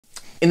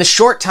In the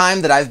short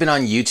time that I've been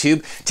on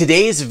YouTube,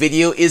 today's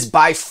video is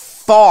by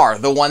far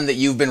the one that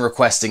you've been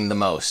requesting the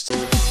most.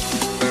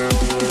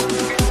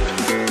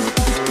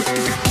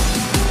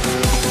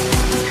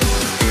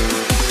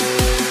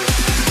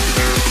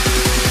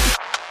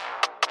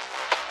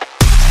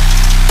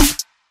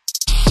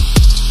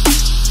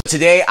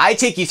 Today, I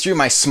take you through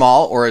my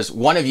small, or as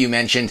one of you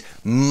mentioned,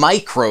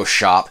 micro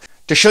shop,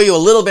 to show you a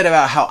little bit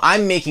about how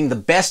I'm making the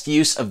best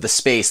use of the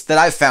space that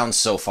I've found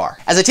so far.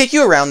 As I take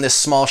you around this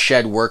small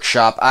shed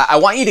workshop, I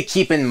want you to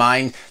keep in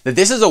mind that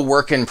this is a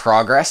work in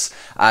progress.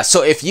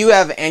 So if you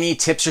have any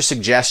tips or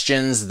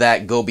suggestions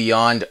that go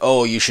beyond,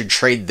 oh, you should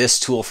trade this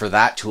tool for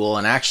that tool,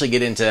 and actually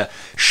get into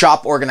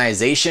shop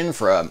organization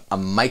for a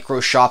micro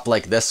shop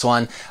like this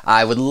one,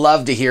 I would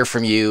love to hear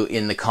from you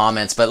in the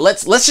comments. But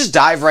let's just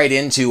dive right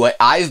into what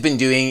I've been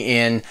doing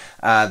in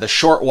the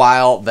short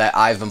while that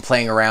I've been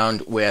playing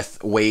around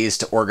with ways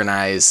to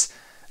organize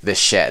this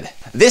shed.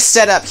 This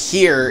setup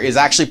here is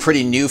actually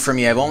pretty new for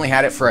me. I've only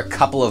had it for a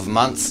couple of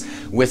months,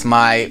 with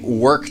my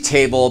work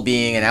table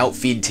being an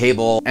outfeed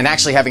table and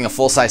actually having a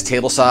full-size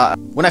table saw.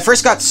 When I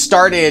first got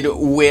started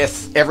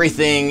with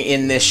everything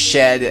in this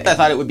shed, I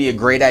thought it would be a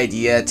great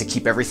idea to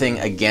keep everything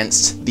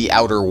against the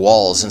outer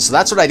walls. And so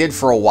that's what I did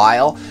for a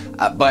while,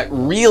 but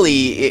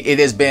really it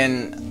has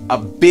been a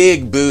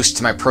big boost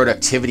to my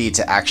productivity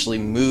to actually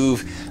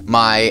move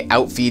my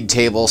outfeed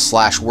table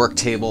slash work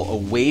table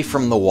away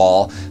from the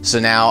wall. So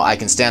now I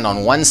can stand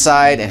on one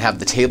side and have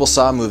the table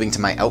saw moving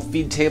to my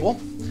outfeed table,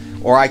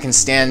 or I can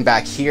stand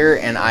back here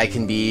and I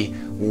can be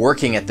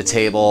working at the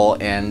table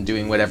and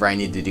doing whatever I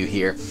need to do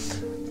here.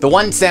 The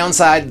one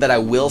downside that I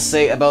will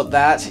say about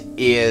that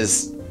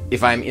is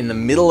if I'm in the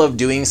middle of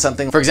doing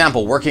something, for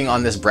example, working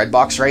on this bread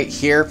box right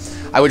here,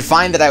 I would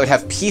find that I would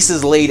have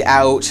pieces laid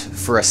out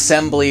for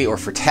assembly or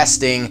for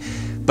testing,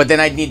 but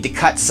then I'd need to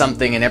cut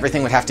something and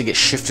everything would have to get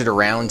shifted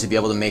around to be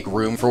able to make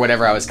room for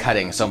whatever I was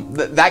cutting. So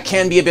that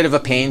can be a bit of a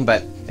pain,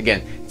 but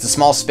again, it's a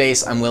small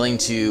space. I'm willing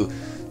to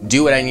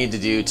do what I need to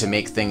do to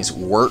make things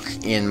work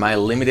in my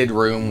limited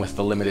room with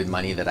the limited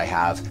money that I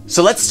have.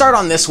 So let's start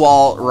on this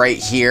wall right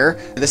here.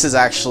 This is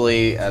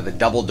actually the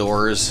double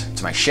doors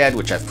to my shed,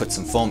 which I've put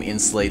some foam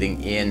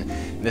insulating in.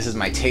 This is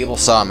my table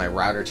saw, my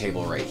router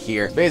table right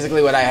here.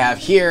 Basically what I have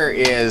here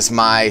is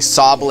my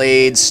saw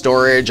blade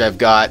storage. I've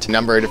got a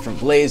number of different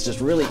blades, just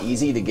really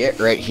easy to get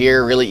right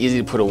here, really easy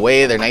to put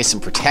away. They're nice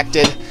and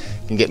protected,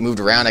 can get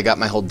moved around. I got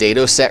my whole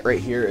dado set right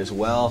here as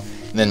well.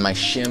 And then my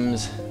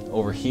shims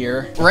over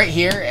here. Right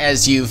here,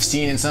 as you've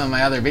seen in some of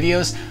my other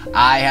videos,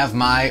 I have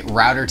my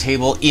router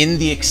table in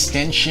the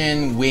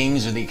extension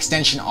wings or the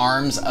extension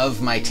arms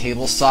of my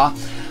table saw.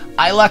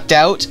 I lucked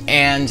out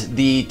and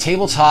the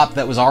tabletop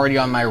that was already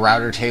on my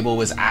router table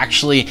was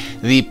actually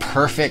the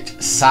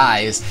perfect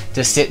size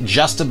to sit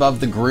just above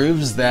the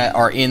grooves that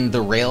are in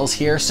the rails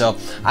here. So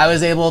I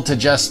was able to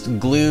just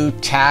glue,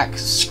 tack,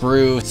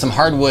 screw some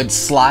hardwood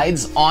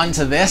slides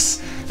onto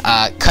this,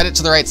 cut it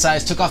to the right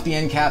size, took off the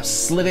end caps,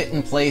 slid it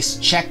in place,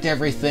 checked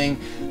everything,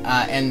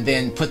 and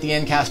then put the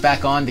end caps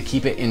back on to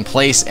keep it in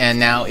place, and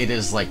now it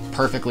is like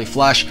perfectly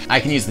flush. I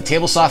can use the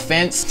table saw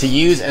fence to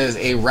use as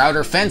a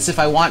router fence if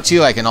I want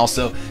to. I can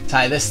also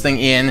tie this thing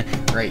in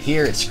right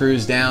here, it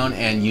screws down,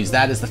 and use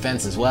that as the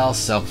fence as well.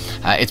 So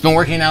it's been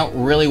working out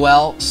really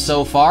well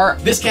so far.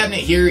 This cabinet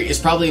here is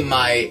probably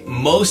my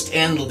most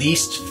and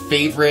least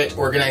favorite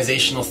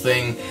organizational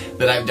thing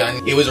that I've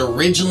done. It was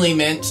originally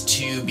meant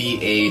to be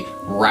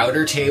a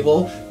router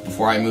table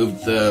before I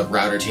moved the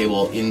router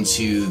table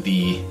into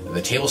the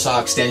table saw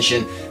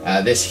extension.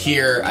 This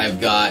here I've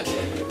got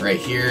right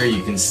here,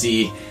 you can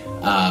see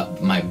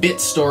my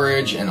bit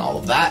storage and all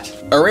of that.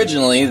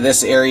 Originally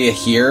this area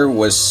here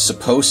was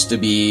supposed to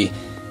be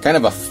kind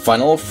of a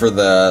funnel for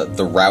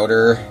the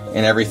router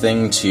and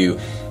everything to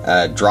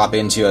drop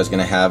into. I was going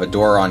to have a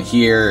door on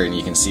here, and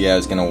you can see I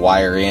was going to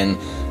wire in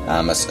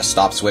a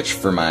stop switch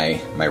for my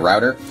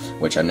router,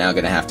 which I'm now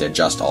going to have to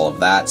adjust all of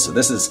that. So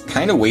this is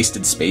kind of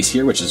wasted space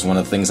here, which is one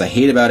of the things I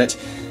hate about it.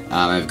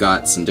 I've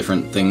got some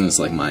different things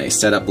like my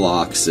setup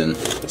blocks and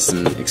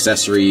some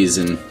accessories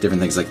and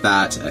different things like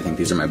that. I think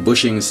these are my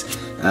bushings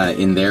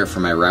in there for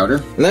my router.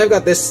 And then I've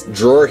got this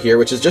drawer here,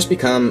 which has just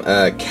become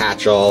a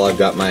catch-all. I've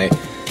got my,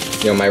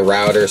 my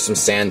router, some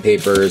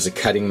sandpapers, a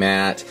cutting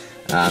mat,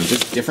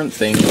 just different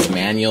things,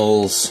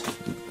 manuals,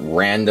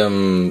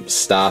 random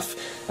stuff.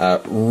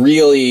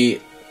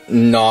 Really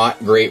not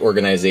great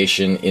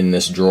organization in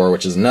this drawer,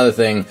 which is another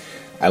thing.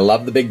 I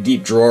love the big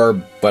deep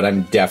drawer, but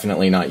I'm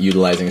definitely not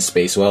utilizing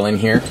space well in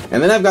here.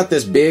 And then I've got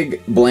this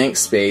big blank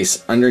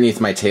space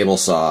underneath my table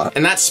saw.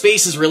 And that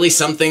space is really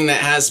something that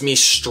has me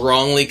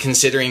strongly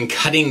considering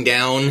cutting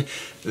down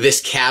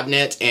this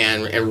cabinet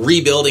and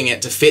rebuilding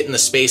it to fit in the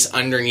space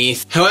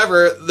underneath.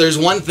 However, there's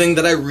one thing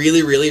that I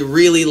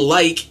really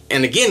like,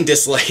 and again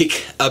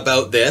dislike,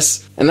 about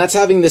this, and that's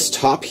having this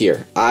top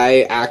here.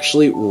 I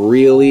actually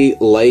really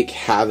like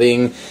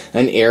having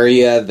an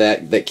area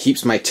that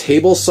keeps my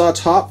table saw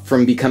top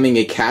from becoming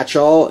a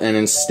catch-all and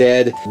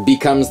instead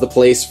becomes the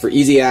place for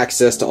easy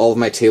access to all of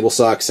my table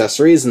saw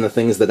accessories and the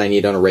things that I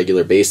need on a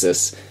regular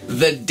basis.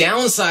 The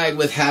downside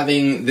with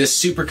having this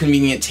super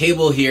convenient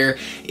table here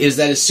is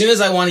that as soon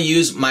as I want to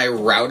use my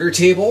router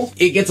table,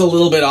 it gets a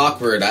little bit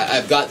awkward.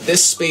 I've got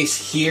this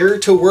space here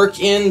to work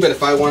in, but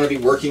if I want to be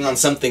working on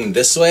something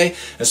this way,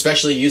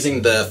 especially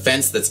using the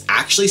fence that's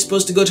actually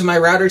supposed to go to my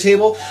router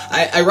table,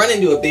 I run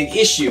into a big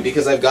issue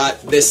because I've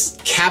got this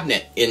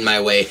cabinet in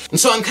my way. And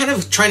so I'm kind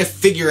of trying to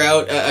figure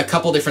out a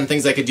couple different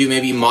things I could do.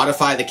 Maybe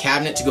modify the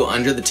cabinet to go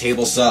under the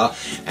table saw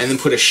and then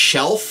put a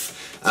shelf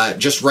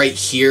just right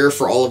here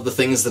for all of the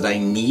things that I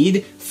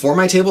need for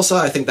my table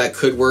saw. I think that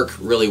could work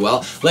really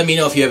well. Let me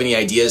know if you have any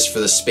ideas for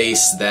the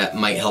space that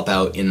might help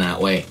out in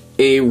that way.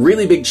 A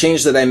really big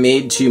change that I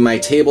made to my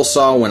table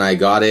saw when I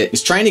got it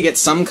is trying to get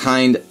some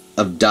kind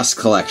of dust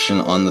collection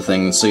on the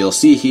thing. So you'll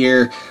see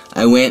here,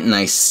 I went and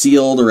I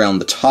sealed around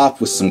the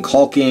top with some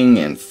caulking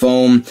and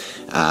foam.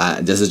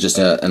 This is just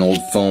an old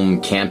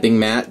foam camping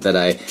mat that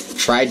I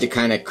tried to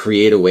kind of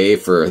create a way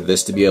for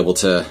this to be able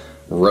to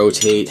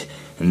rotate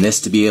and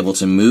this to be able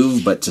to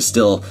move, but to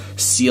still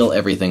seal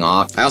everything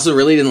off. I also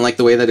really didn't like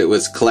the way that it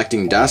was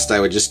collecting dust. I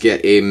would just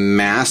get a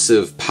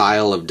massive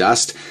pile of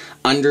dust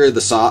under the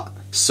saw.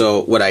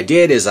 So what I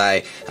did is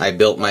I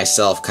built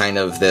myself kind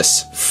of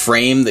this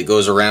frame that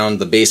goes around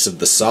the base of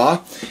the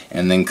saw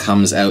and then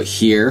comes out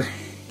here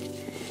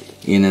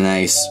in a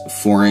nice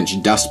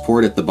 4-inch dust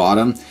port at the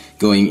bottom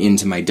going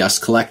into my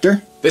dust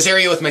collector. This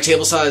area with my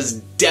table saw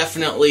is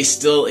definitely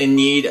still in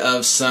need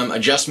of some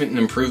adjustment and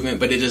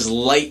improvement, but it is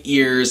light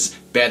years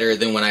better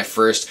than when I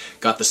first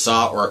got the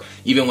saw or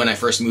even when I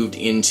first moved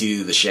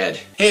into the shed.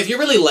 Hey, if you're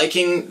really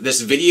liking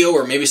this video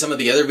or maybe some of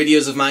the other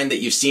videos of mine that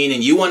you've seen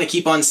and you want to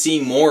keep on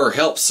seeing more or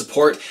help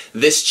support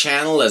this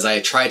channel as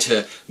I try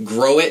to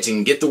grow it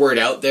and get the word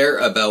out there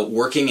about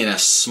working in a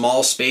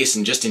small space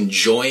and just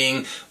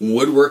enjoying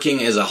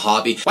woodworking as a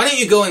hobby, why don't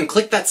you go and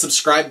click that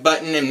subscribe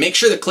button and make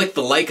sure to click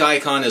the like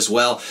icon as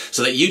well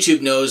so that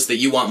YouTube knows that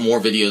you want more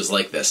videos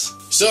like this.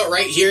 So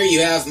right here you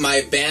have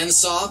my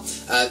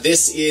bandsaw.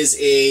 This is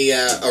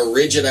a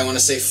Ridgid, I want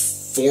to say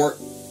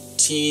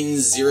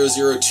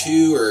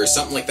 14002 or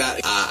something like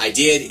that. I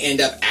did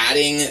end up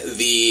adding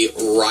the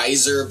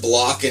riser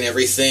block and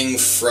everything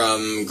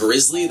from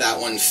Grizzly. That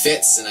one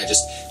fits, and I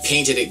just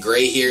painted it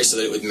gray here so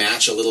that it would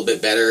match a little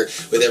bit better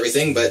with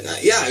everything. But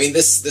yeah, I mean,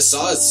 this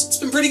saw, it's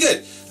been pretty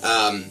good.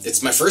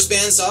 It's my first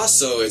bandsaw,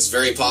 so it's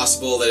very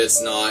possible that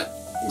it's not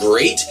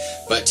great,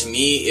 but to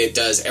me it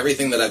does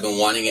everything that I've been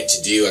wanting it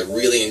to do. I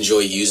really enjoy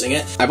using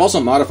it. I've also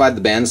modified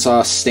the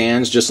bandsaw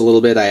stands just a little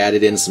bit. I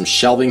added in some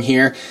shelving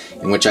here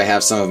in which I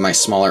have some of my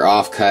smaller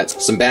offcuts,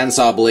 some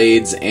bandsaw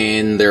blades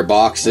in their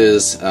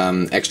boxes,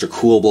 extra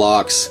cool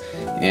blocks,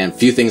 and a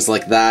few things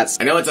like that.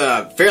 I know it's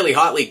a fairly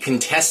hotly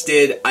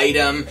contested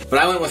item, but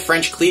I went with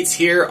French cleats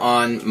here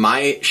on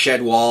my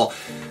shed wall.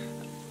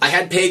 I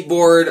had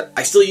pegboard.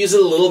 I still use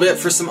it a little bit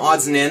for some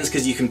odds and ends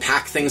because you can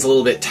pack things a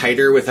little bit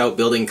tighter without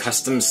building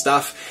custom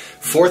stuff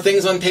for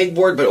things on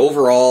pegboard, but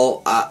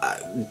overall,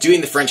 doing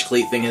the French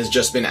cleat thing has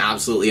just been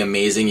absolutely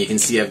amazing. You can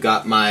see I've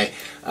got my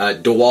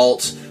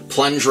DeWalt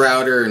plunge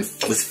router and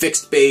with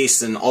fixed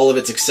base and all of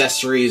its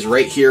accessories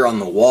right here on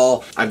the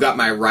wall. I've got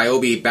my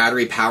Ryobi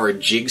battery powered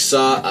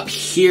jigsaw up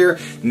here,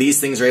 and these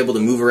things are able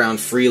to move around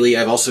freely.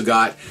 I've also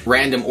got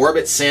random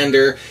orbit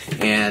sander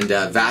and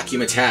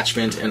vacuum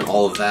attachment and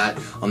all of that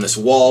on this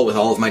wall with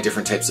all of my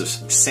different types of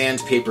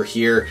sandpaper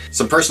here.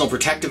 Some personal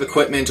protective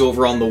equipment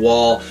over on the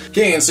wall.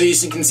 Okay, and so you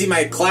can see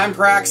my clamp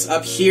racks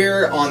up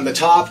here on the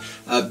top.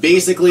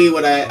 Basically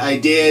what I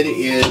did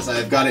is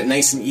I've got it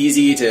nice and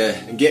easy to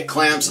get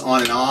clamps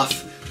on and off.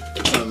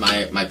 Some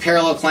of my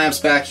parallel clamps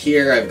back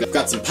here. I've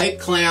got some pipe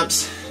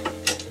clamps,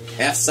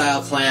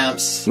 F-style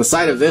clamps. On the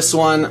side of this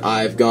one,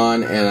 I've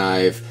gone and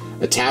I've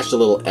attached a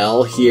little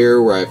L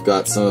here where I've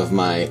got some of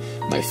my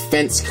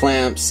fence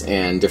clamps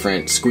and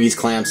different squeeze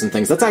clamps and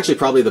things. That's actually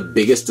probably the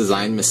biggest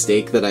design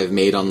mistake that I've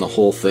made on the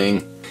whole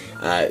thing.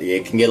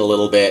 It can get a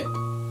little bit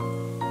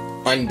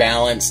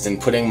unbalanced, and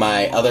putting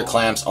my other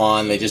clamps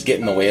on, they just get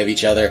in the way of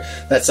each other.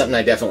 That's something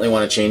I definitely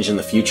want to change in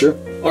the future.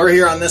 Over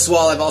here on this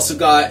wall, I've also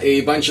got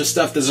a bunch of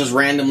stuff that's just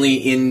randomly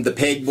in the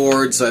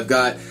pegboard. So I've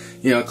got,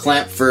 you know, a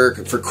clamp for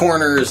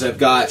corners. I've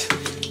got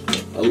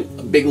a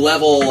big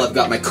level. I've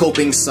got my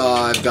coping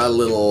saw. I've got a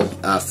little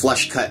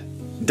flush cut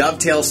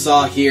dovetail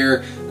saw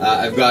here.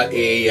 I've got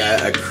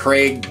a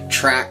Craig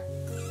track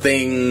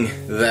thing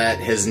that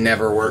has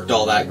never worked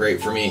all that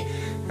great for me,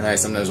 and I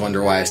sometimes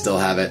wonder why I still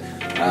have it.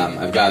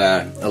 I've got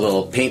a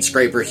little paint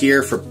scraper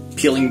here for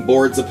peeling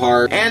boards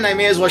apart, and I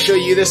may as well show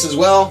you this as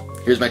well.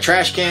 Here's my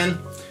trash can,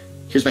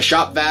 here's my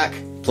shop vac,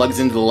 plugs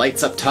into the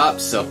lights up top,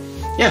 so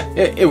yeah,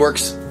 it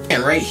works.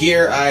 And right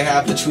here I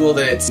have the tool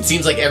that it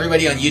seems like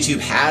everybody on YouTube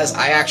has.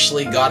 I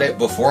actually got it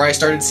before I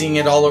started seeing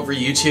it all over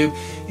YouTube.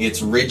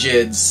 It's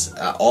Ridgid's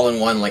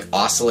all-in-one like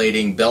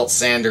oscillating belt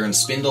sander and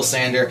spindle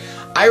sander.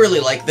 I really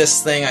like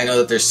this thing. I know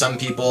that there's some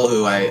people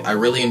who I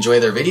really enjoy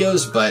their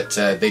videos, but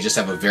they just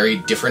have a very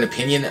different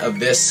opinion of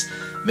this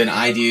than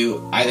I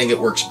do. I think it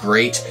works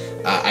great.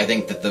 I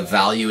think that the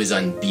value is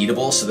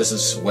unbeatable. So this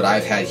is what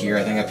I've had here.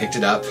 I think I picked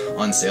it up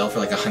on sale for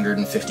like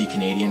 150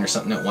 Canadian or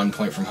something at one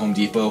point from Home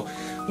Depot,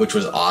 which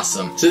was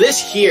awesome. So this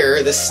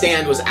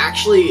stand was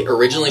actually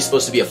originally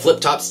supposed to be a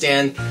flip-top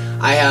stand.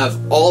 I have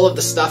all of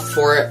the stuff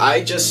for it.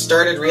 I just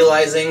started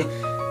realizing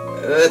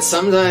that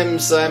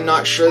sometimes I'm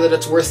not sure that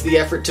it's worth the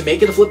effort to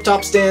make it a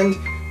flip-top stand.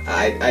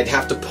 I'd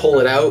have to pull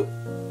it out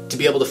to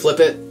be able to flip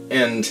it,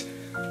 and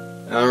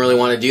I don't really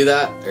want to do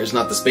that. There's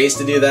not the space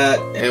to do that,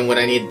 and when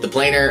I need the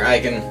planer, I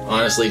can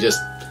honestly just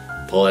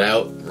pull it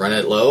out, run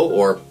it low,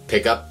 or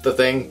pick up the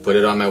thing, put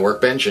it on my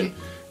workbench, and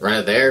run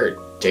it there,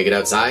 or take it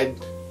outside.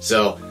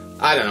 So,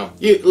 I don't know.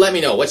 You let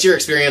me know. What's your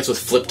experience with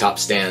flip-top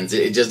stands?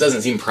 It just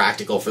doesn't seem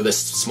practical for this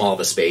small of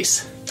a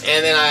space.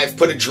 And then I've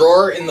put a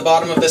drawer in the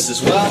bottom of this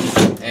as well.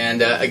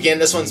 And again,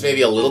 this one's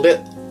maybe a little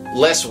bit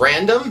less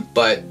random,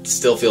 but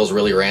still feels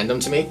really random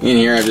to me. In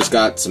here I've just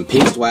got some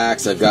paste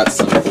wax. I've got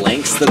some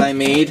blanks that I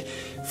made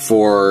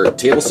for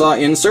table saw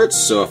inserts,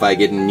 so if I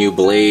get a new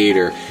blade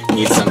or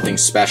need something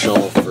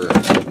special for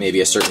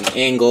maybe a certain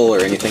angle or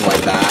anything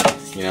like that,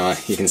 you know,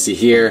 you can see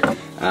here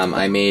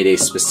I made a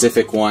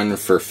specific one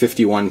for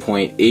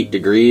 51.8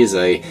 degrees.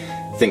 I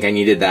think I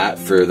needed that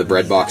for the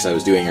bread box I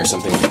was doing or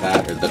something like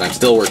that, or that I'm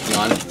still working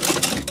on.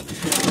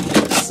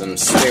 Some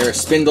spare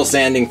spindle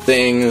sanding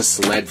things,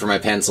 lead for my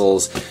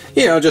pencils,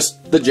 you know,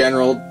 just the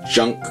general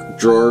junk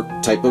drawer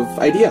type of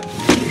idea.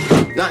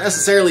 Not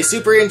necessarily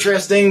super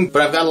interesting,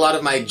 but I've got a lot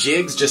of my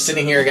jigs just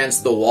sitting here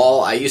against the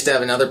wall. I used to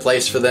have another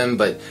place for them,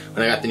 but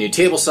when I got the new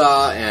table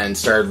saw and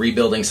started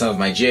rebuilding some of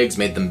my jigs,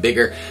 made them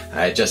bigger,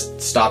 I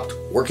just stopped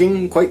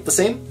working quite the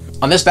same.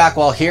 On this back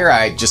wall here,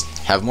 I just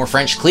have more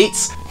French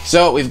cleats.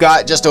 So we've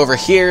got just over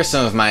here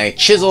some of my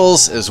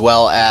chisels, as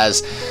well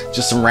as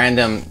just some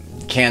random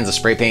cans of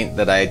spray paint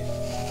that I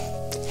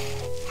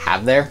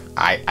have there.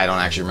 I don't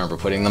actually remember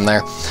putting them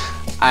there.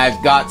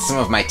 I've got some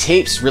of my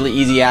tapes, really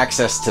easy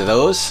access to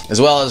those, as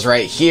well as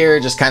right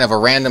here, just kind of a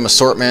random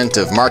assortment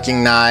of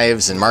marking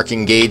knives and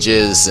marking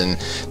gauges and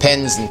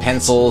pens and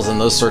pencils and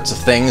those sorts of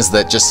things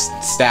that just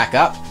stack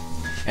up.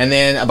 And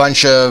then a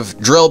bunch of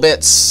drill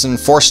bits and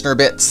Forstner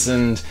bits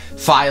and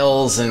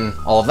files and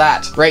all of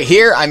that. Right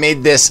here, I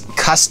made this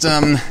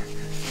custom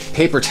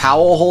paper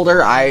towel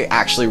holder. I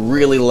actually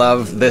really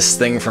love this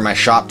thing for my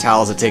shop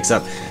towels. It takes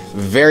up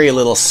very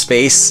little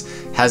space.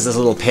 Has this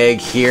little peg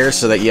here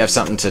so that you have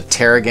something to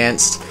tear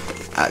against.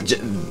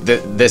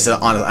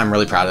 I'm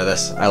really proud of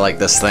this. I like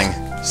this thing.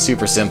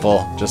 Super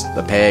simple, just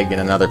a peg and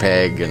another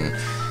peg and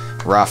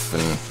rough,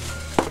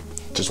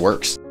 and just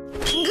works.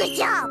 Good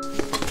job.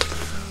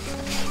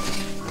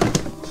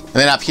 And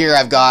then up here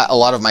I've got a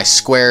lot of my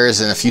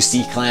squares and a few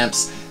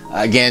C-clamps.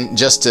 Again,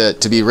 just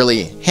to be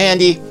really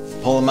handy,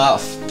 pull them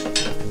off,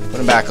 put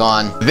them back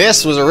on.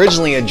 This was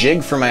originally a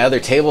jig for my other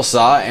table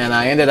saw, and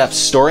I ended up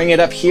storing it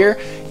up here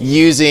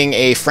using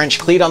a French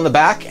cleat on the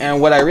back. And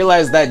what I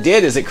realized that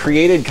did is it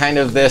created kind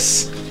of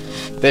this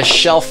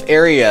shelf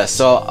area.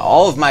 So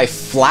all of my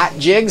flat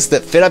jigs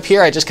that fit up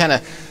here, I just kind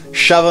of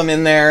shove them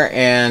in there,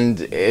 and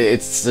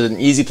it's an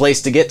easy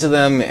place to get to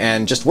them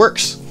and just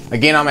works.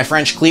 Again, on my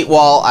French cleat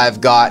wall,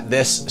 I've got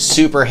this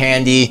super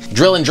handy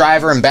drill and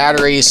driver and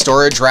battery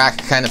storage rack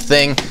kind of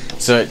thing.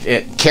 So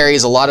it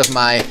carries a lot of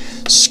my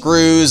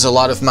screws, a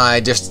lot of my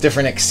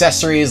different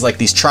accessories like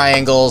these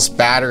triangles,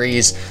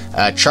 batteries,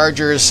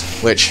 chargers,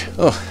 which,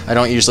 I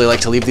don't usually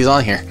like to leave these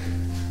on here.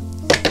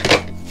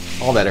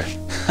 All better.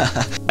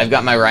 I've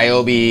got my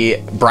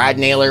Ryobi brad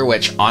nailer,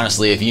 which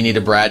honestly, if you need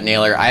a brad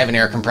nailer, I have an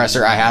air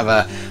compressor. I have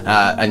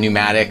a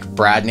pneumatic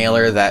brad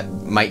nailer that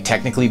might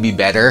technically be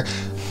better.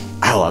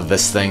 I love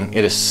this thing.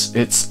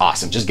 It's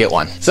awesome. Just get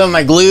one. Some of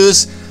my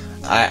glues,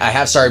 I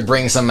have started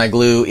bringing some of my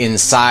glue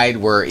inside.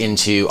 We're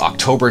into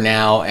October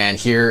now, and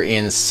here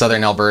in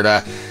southern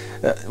Alberta,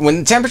 when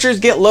the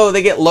temperatures get low,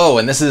 they get low,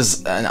 and this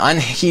is an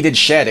unheated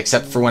shed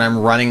except for when I'm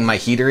running my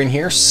heater in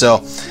here.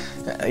 So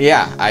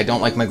yeah, I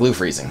don't like my glue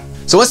freezing.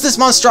 So what's this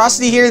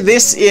monstrosity here?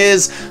 This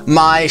is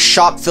my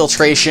shop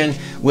filtration,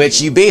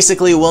 which you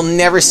basically will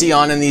never see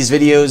on in these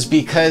videos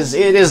because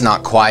it is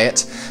not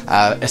quiet.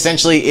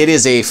 Essentially, it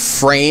is a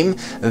frame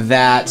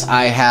that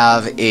I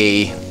have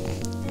a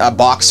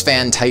box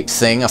fan type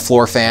thing, a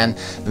floor fan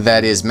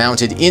that is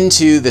mounted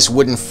into this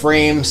wooden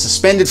frame,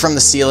 suspended from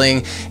the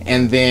ceiling,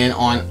 and then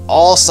on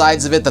all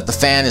sides of it that the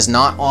fan is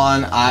not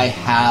on, I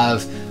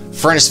have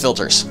furnace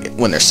filters.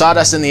 When there's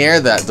sawdust in the air,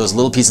 those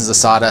little pieces of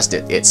sawdust,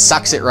 it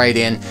sucks it right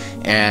in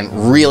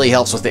and really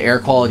helps with the air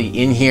quality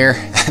in here.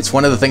 That's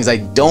one of the things I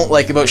don't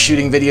like about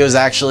shooting videos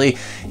actually,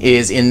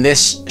 is in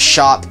this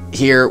shop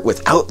here,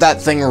 without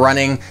that thing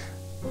running,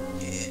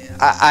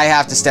 I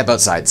have to step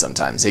outside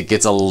sometimes. It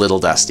gets a little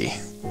dusty.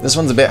 This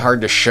one's a bit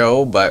hard to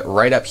show, but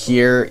right up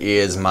here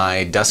is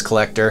my dust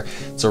collector.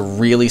 It's a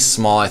really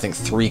small, I think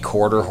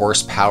 3/4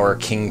 horsepower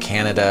King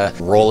Canada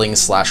rolling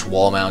 /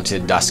 wall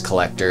mounted dust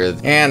collector.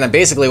 And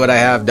basically what I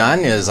have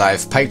done is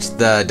I've piped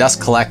the dust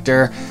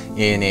collector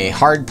in a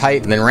hard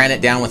pipe and then ran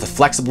it down with a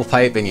flexible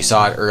pipe, and you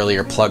saw it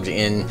earlier plugged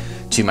in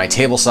to my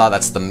table saw.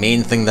 That's the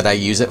main thing that I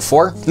use it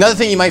for. Another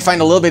thing you might find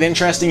a little bit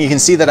interesting, you can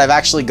see that I've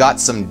actually got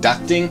some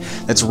ducting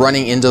that's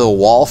running into the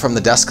wall from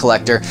the dust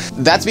collector.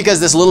 That's because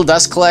this little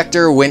dust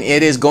collector, when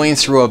it is going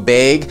through a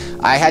bag,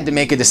 I had to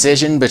make a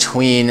decision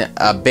between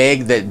a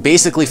bag that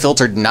basically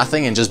filtered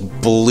nothing and just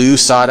blew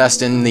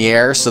sawdust in the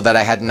air so that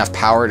I had enough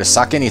power to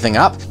suck anything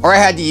up, or I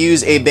had to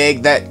use a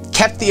bag that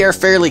kept the air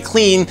fairly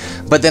clean,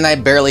 but then I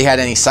barely had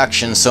any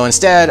suction. So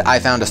instead, I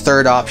found a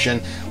third option,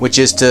 which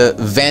is to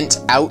vent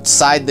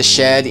outside the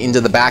shed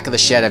into the back of the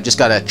shed. I've just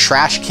got a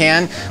trash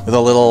can with a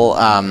little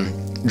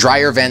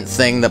dryer vent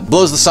thing that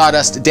blows the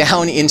sawdust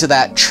down into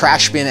that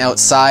trash bin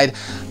outside.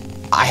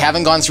 I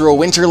haven't gone through a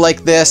winter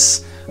like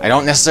this. I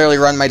don't necessarily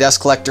run my dust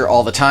collector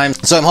all the time,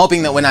 so I'm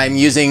hoping that when I'm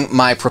using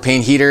my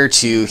propane heater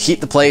to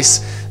heat the place,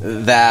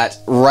 that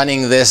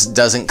running this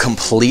doesn't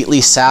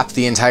completely sap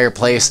the entire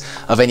place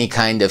of any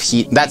kind of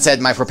heat. That said,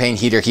 my propane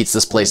heater heats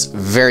this place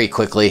very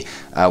quickly,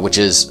 which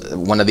is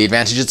one of the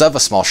advantages of a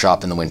small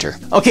shop in the winter.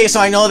 Okay, so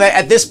I know that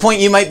at this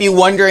point you might be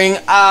wondering,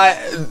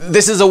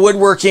 this is a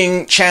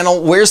woodworking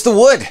channel, where's the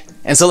wood?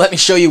 And so let me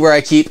show you where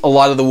I keep a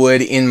lot of the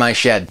wood in my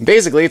shed.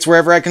 Basically, it's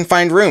wherever I can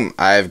find room.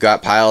 I've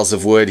got piles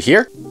of wood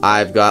here.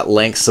 I've got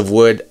lengths of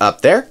wood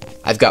up there.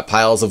 I've got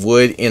piles of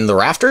wood in the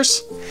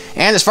rafters.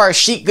 And as far as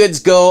sheet goods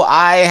go,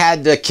 I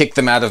had to kick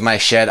them out of my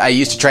shed. I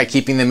used to try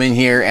keeping them in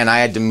here, and I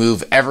had to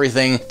move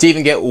everything to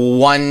even get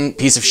one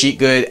piece of sheet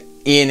good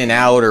in and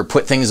out or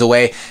put things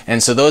away.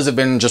 And so those have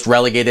been just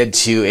relegated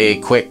to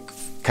a quick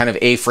kind of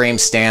A-frame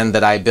stand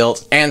that I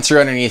built and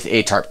threw underneath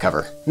a tarp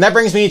cover. And that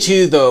brings me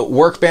to the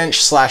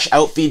workbench slash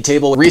outfeed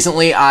table.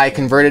 Recently, I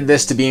converted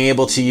this to being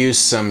able to use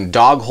some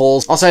dog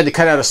holes. Also had to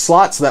cut out a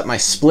slot so that my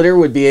splitter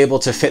would be able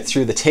to fit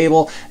through the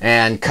table,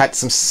 and cut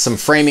some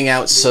framing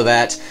out so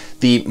that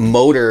the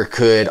motor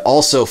could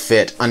also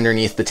fit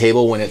underneath the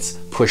table when it's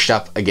pushed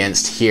up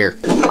against here.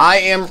 I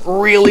am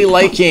really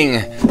liking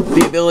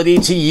the ability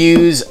to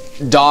use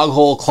dog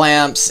hole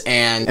clamps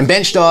and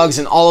bench dogs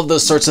and all of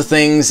those sorts of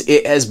things.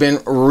 It has been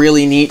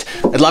really neat.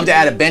 I'd love to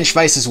add a bench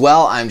vise as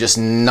well. I'm just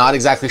not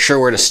exactly sure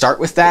where to start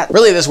with that.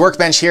 Really, this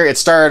workbench here, it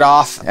started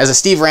off as a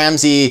Steve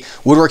Ramsey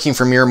Woodworking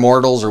for Mere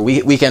Mortals or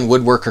Weekend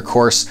Woodworker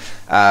course,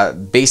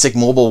 basic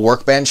mobile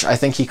workbench, I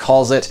think he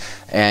calls it.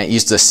 And it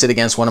used to sit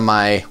against one of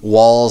my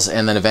walls,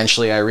 and then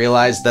eventually I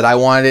realized that I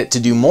wanted it to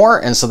do more,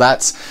 and so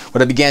that's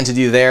what I began to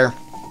do there.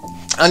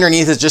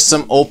 Underneath is just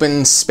some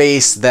open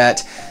space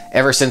that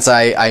ever since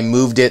I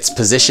moved its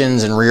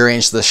positions and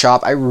rearranged the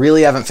shop, I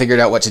really haven't figured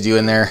out what to do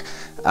in there.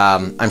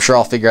 I'm sure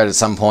I'll figure out at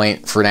some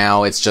point. For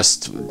now, it's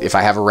just if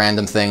I have a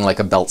random thing like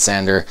a belt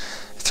sander,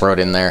 throw it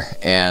in there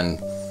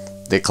and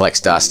it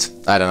collects dust.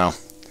 I don't know.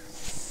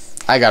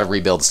 I gotta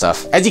rebuild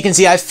stuff. As you can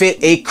see, I fit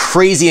a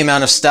crazy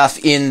amount of stuff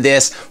in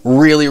this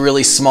really,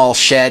 really small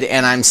shed,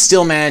 and I'm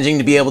still managing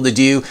to be able to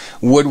do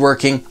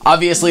woodworking.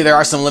 Obviously, there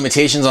are some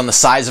limitations on the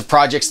size of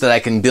projects that I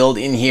can build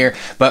in here,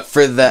 but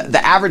for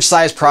the average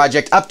size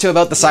project, up to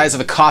about the size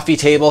of a coffee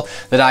table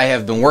that I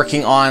have been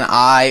working on,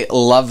 I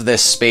love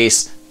this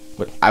space.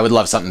 I would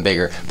love something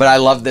bigger, but I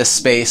love this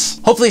space.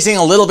 Hopefully seeing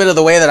a little bit of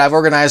the way that I've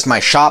organized my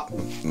shop,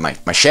 my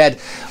shed,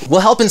 will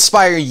help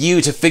inspire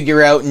you to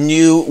figure out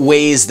new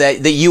ways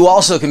that you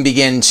also can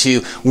begin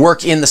to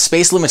work in the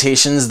space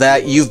limitations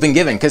that you've been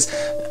given. Because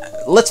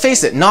let's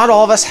face it, not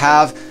all of us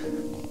have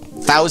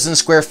 1,000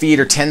 square feet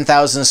or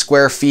 10,000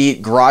 square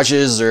feet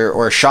garages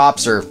or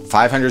shops, or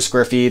 500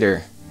 square feet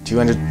or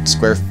 200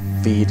 square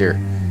feet or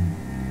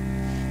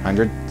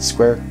 100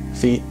 square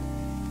feet.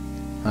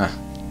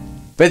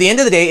 But at the end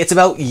of the day, it's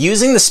about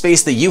using the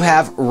space that you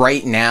have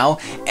right now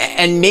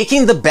and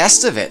making the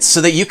best of it so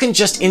that you can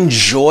just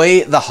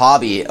enjoy the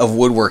hobby of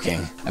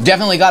woodworking. I've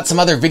definitely got some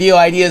other video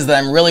ideas that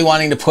I'm really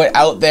wanting to put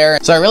out there.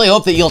 So I really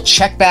hope that you'll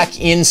check back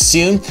in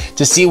soon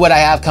to see what I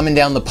have coming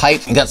down the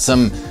pipe. I got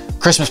some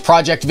Christmas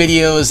project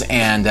videos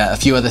and a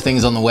few other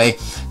things on the way.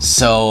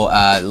 So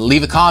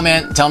leave a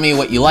comment, tell me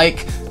what you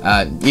like,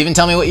 even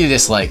tell me what you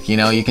dislike. You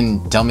know, you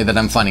can tell me that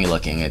I'm funny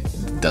looking. It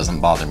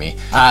doesn't bother me.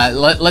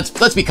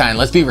 Let's be kind,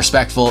 let's be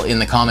respectful in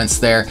the comments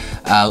there.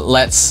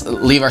 Let's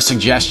leave our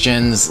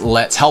suggestions,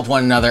 let's help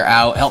one another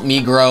out, help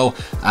me grow,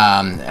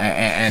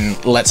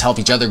 and let's help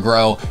each other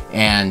grow,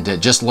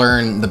 and just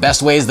learn the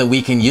best ways that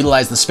we can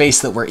utilize the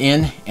space that we're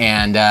in,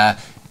 and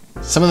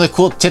some of the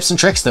cool tips and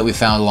tricks that we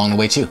found along the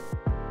way too.